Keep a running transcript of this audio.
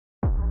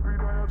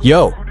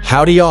Yo,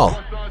 howdy y'all.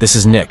 This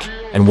is Nick,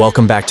 and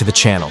welcome back to the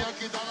channel.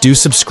 Do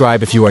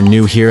subscribe if you are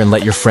new here and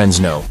let your friends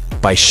know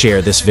by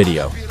share this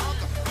video.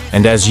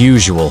 And as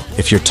usual,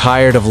 if you're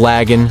tired of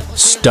lagging,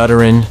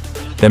 stuttering,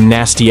 them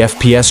nasty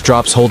FPS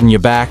drops holding you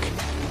back,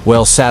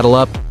 well, saddle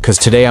up, cause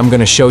today I'm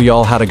gonna show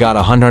y'all how to got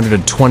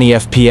 120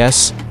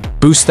 FPS,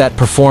 boost that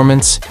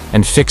performance,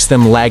 and fix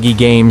them laggy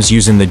games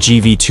using the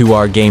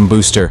GV2R game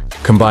booster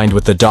combined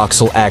with the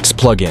Doxxel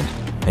AxPlugin.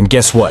 And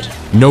guess what?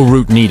 No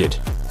root needed.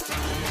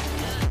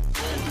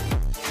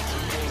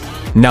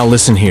 Now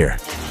listen here.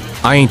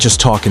 I ain't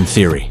just talking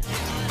theory.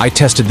 I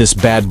tested this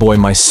bad boy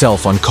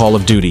myself on Call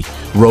of Duty,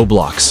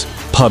 Roblox,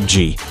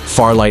 PUBG,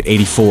 Farlight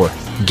 84,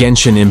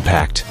 Genshin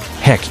Impact,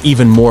 heck,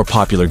 even more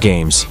popular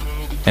games.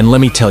 And let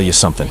me tell you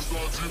something.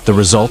 The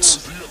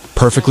results?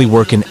 Perfectly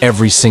working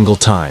every single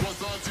time.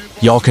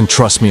 Y'all can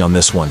trust me on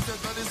this one.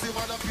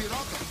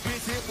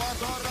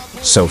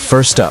 So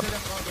first up,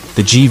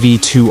 the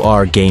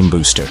GV2R game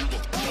booster.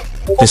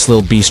 This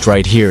little beast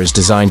right here is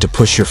designed to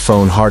push your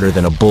phone harder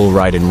than a bull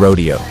ride in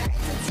rodeo.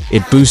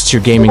 It boosts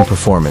your gaming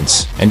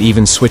performance and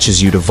even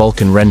switches you to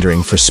Vulkan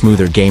rendering for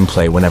smoother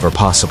gameplay whenever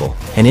possible.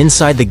 And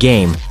inside the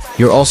game,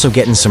 you're also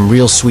getting some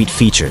real sweet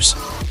features.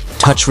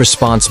 Touch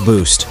response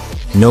boost,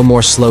 no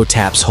more slow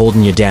taps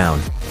holding you down,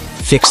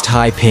 fixed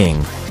high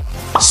ping,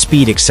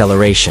 speed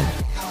acceleration,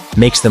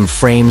 makes them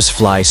frames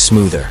fly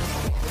smoother,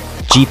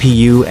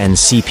 GPU and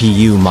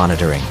CPU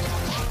monitoring,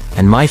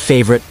 and my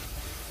favorite,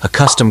 a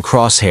custom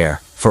crosshair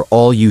for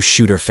all you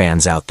shooter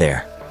fans out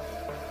there.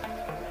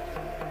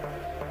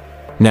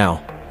 Now,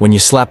 when you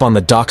slap on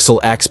the Doxxel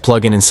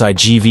AxPlugin inside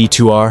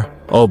GV2R,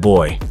 oh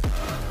boy,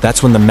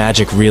 that's when the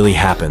magic really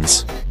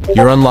happens.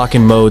 You're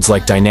unlocking modes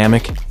like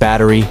dynamic,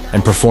 battery,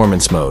 and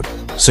performance mode,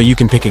 so you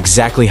can pick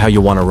exactly how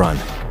you want to run.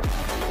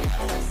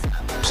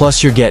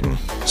 Plus you're getting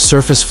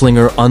Surface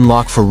Flinger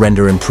unlock for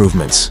render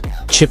improvements,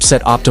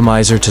 Chipset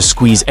optimizer to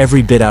squeeze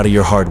every bit out of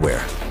your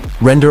hardware,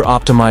 render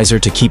optimizer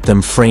to keep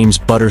them frames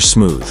butter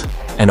smooth,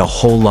 and a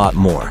whole lot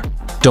more.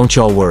 Don't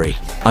y'all worry,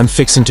 I'm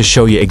fixing to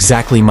show you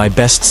exactly my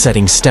best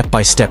settings step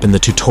by step in the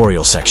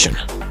tutorial section.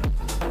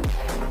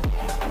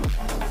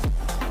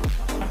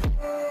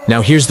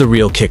 Now here's the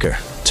real kicker.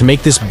 To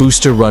make this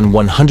booster run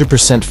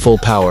 100% full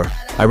power,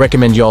 I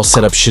recommend y'all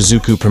set up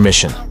Shizuku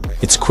Permission.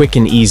 It's quick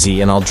and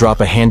easy, and I'll drop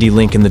a handy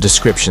link in the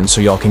description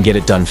so y'all can get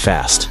it done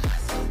fast.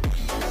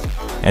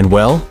 And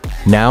well,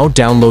 now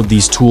download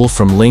these tools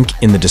from link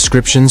in the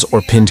descriptions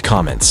or pinned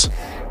comments.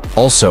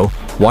 Also,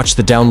 watch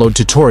the download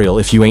tutorial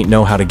if you ain't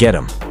know how to get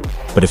them.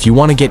 But if you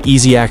want to get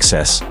easy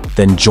access,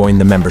 then join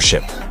the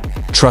membership.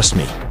 Trust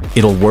me,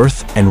 it'll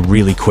worth and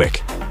really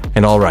quick.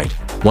 And alright,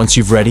 once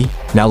you've ready,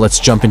 now let's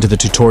jump into the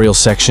tutorial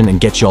section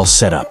and get y'all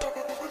set up.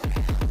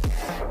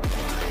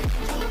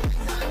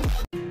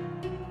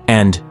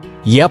 And,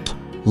 yep,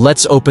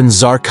 let's open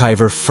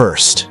Zarchiver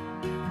first.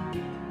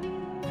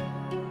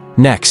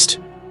 Next,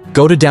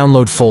 go to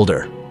Download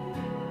folder.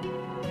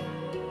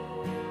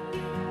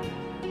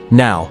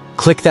 Now,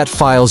 click that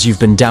files you've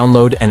been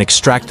downloaded and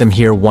extract them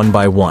here one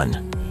by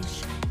one.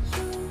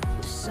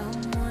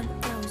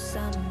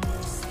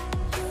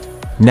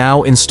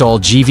 Now install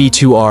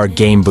GV2R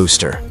Game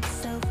Booster.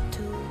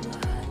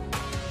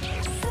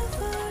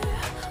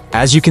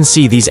 As you can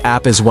see, this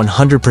app is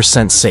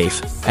 100%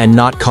 safe and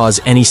not cause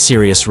any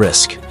serious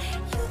risk.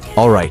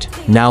 Alright,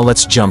 now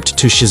let's jump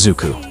to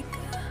Shizuku.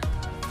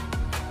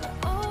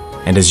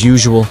 And as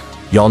usual,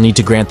 y'all need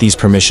to grant these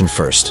permission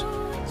first.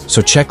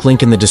 So check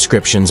link in the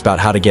descriptions about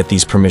how to get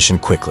these permission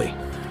quickly.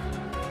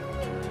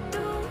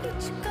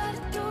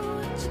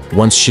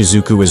 Once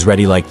Shizuku is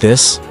ready like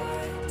this,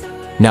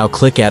 now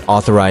click at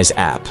Authorize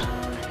App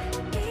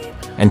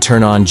and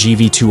turn on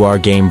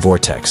GV2R Game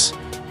Vortex.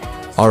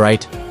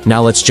 Alright,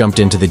 now let's jump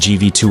into the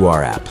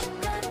GV2R app.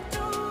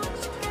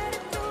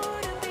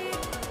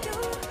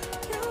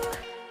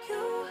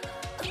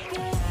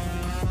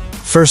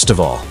 First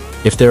of all,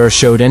 if there are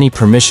showed any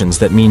permissions,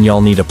 that mean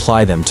y'all need to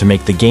apply them to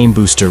make the game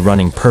booster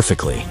running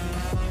perfectly.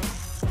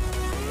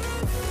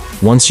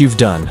 Once you've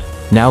done,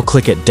 now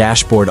click at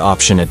Dashboard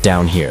option at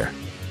down here.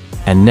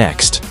 And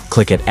next,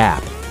 click at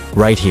App,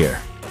 right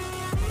here.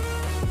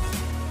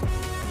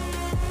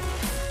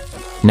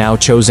 Now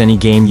choose any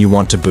game you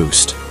want to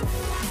boost.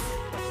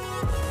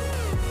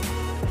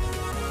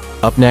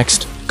 Up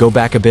next, go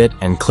back a bit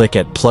and click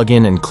at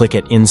Plugin and click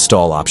at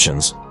Install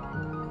options.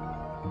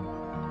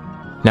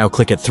 Now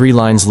click at 3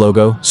 lines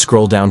logo,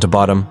 scroll down to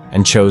bottom,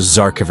 and choose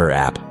Zarchiver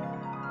app.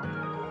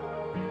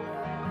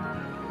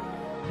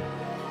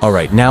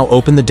 Alright, now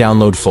open the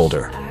download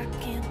folder.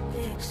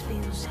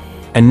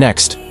 And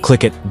next,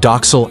 click at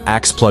Doxxel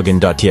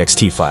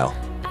AxPlugin.txt file.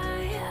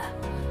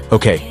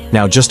 Okay,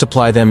 now just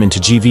apply them into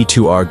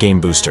GV2R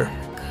Game Booster.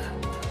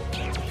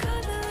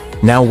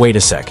 Now wait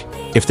a sec.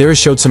 If there is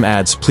showed some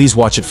ads, please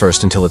watch it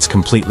first until it's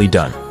completely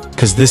done,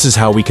 cause this is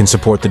how we can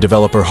support the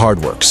developer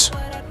hardworks.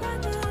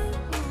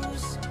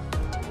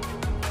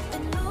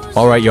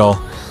 Alright y'all,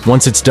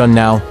 once it's done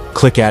now,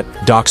 click at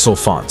Doxxel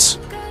Fonts.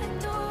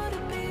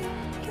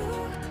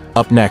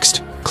 Up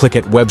next, click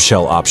at Web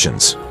Shell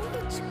options.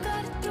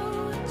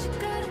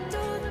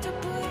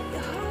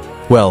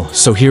 Well,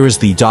 so here is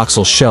the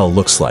Doxxel shell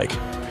looks like.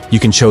 You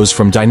can choose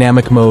from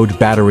dynamic mode,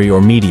 battery, or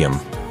medium.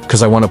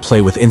 Because I want to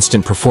play with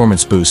instant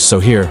performance boost,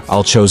 so here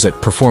I'll choose it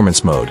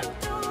performance mode.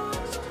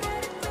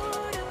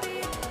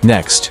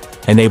 Next,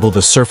 enable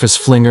the Surface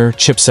Flinger,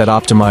 Chipset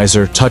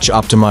Optimizer, Touch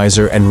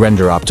Optimizer, and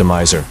Render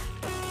Optimizer.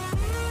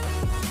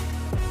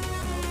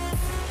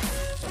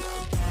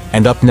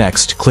 And up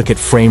next, click at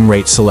Frame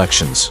Rate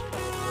Selections.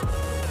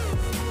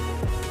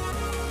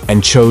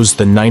 And choose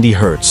the 90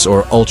 Hz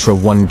or Ultra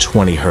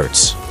 120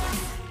 Hz.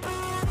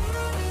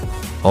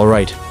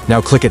 Alright, now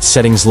click at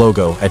Settings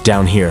logo at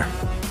down here.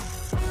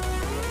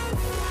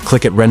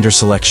 Click at Render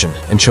Selection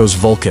and choose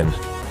Vulkan.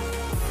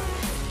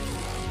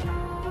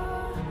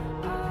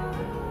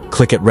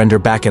 Click at Render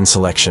Backend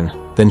Selection,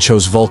 then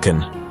choose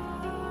Vulkan.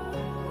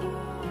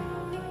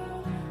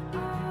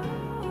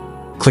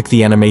 Click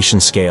the Animation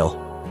Scale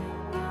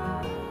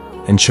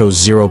and choose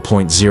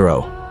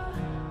 0.0.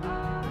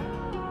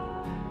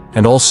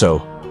 And also,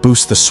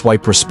 boost the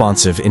swipe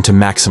responsive into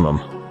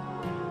maximum.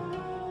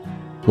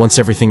 Once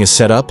everything is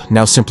set up,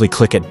 now simply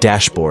click at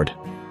Dashboard.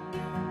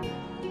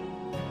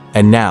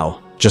 And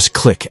now, just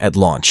click at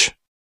Launch.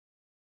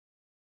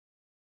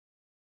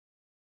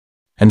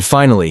 And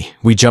finally,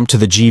 we jump to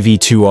the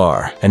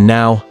GV2R, and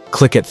now,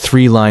 click at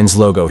 3 lines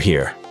logo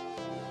here.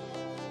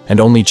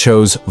 And only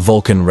choose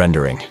Vulkan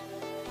Rendering.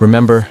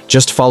 Remember,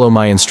 just follow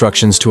my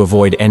instructions to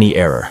avoid any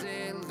error.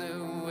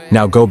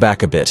 Now go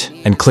back a bit,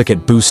 and click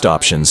at Boost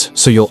Options,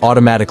 so you'll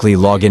automatically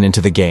log into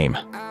the game.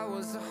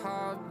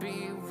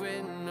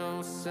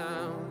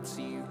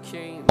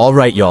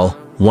 Alright y'all,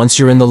 once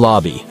you're in the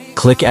lobby,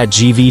 click at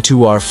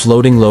GV2R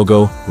floating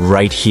logo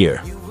right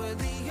here.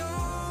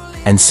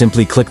 And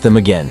simply click them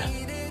again.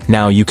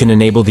 Now you can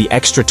enable the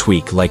extra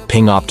tweak like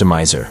ping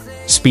optimizer,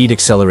 speed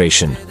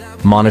acceleration,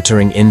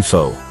 monitoring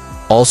info,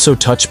 also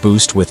touch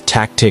boost with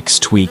tactics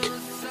tweak,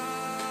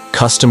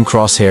 custom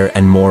crosshair,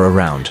 and more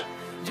around.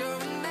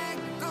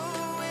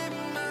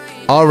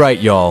 Alright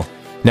y'all,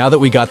 now that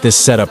we got this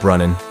setup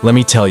running, let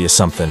me tell you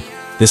something.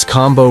 This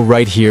combo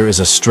right here is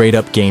a straight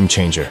up game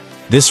changer.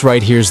 This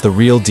right here's the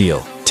real deal.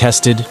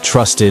 Tested,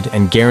 trusted,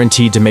 and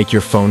guaranteed to make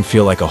your phone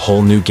feel like a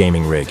whole new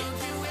gaming rig.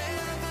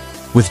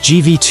 With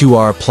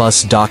GV2R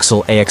plus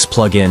Doxxel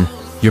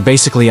AxPlugin, you're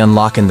basically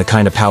unlocking the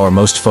kind of power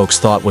most folks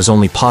thought was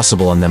only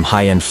possible on them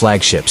high-end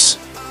flagships.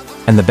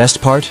 And the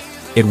best part?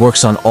 It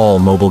works on all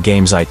mobile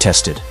games I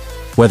tested.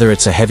 Whether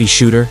it's a heavy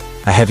shooter,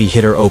 a heavy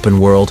hitter open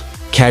world,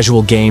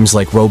 casual games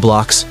like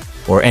Roblox,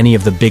 or any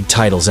of the big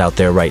titles out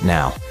there right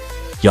now.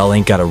 Y'all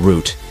ain't gotta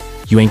root.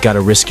 You ain't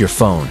gotta risk your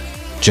phone.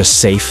 Just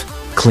safe,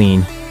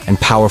 clean, and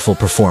powerful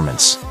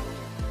performance.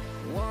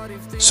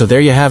 So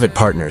there you have it,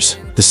 partners.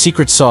 The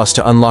secret sauce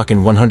to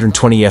unlocking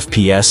 120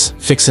 FPS,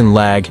 fixing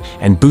lag,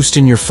 and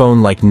boosting your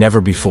phone like never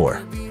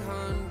before.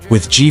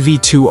 With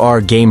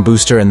GV2R Game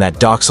Booster and that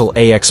Doxxel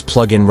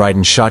AxPlugin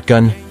riding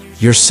shotgun,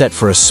 you're set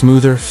for a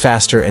smoother,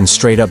 faster, and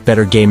straight-up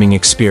better gaming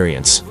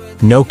experience.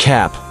 No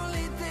cap.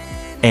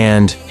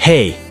 And,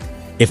 hey,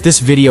 if this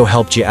video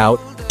helped you out,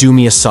 do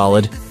me a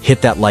solid,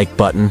 hit that like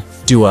button,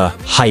 do a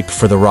hype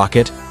for the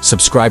rocket,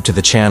 subscribe to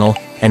the channel,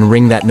 and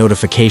ring that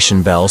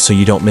notification bell so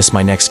you don't miss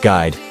my next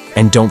guide.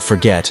 And don't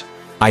forget,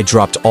 I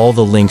dropped all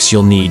the links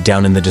you'll need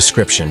down in the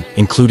description,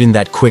 including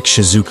that quick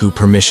Shizuku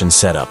Permission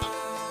setup.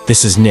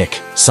 This is Nick,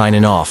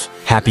 signing off.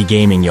 Happy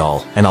gaming,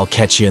 y'all, and I'll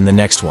catch you in the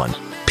next one.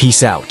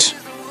 Peace out.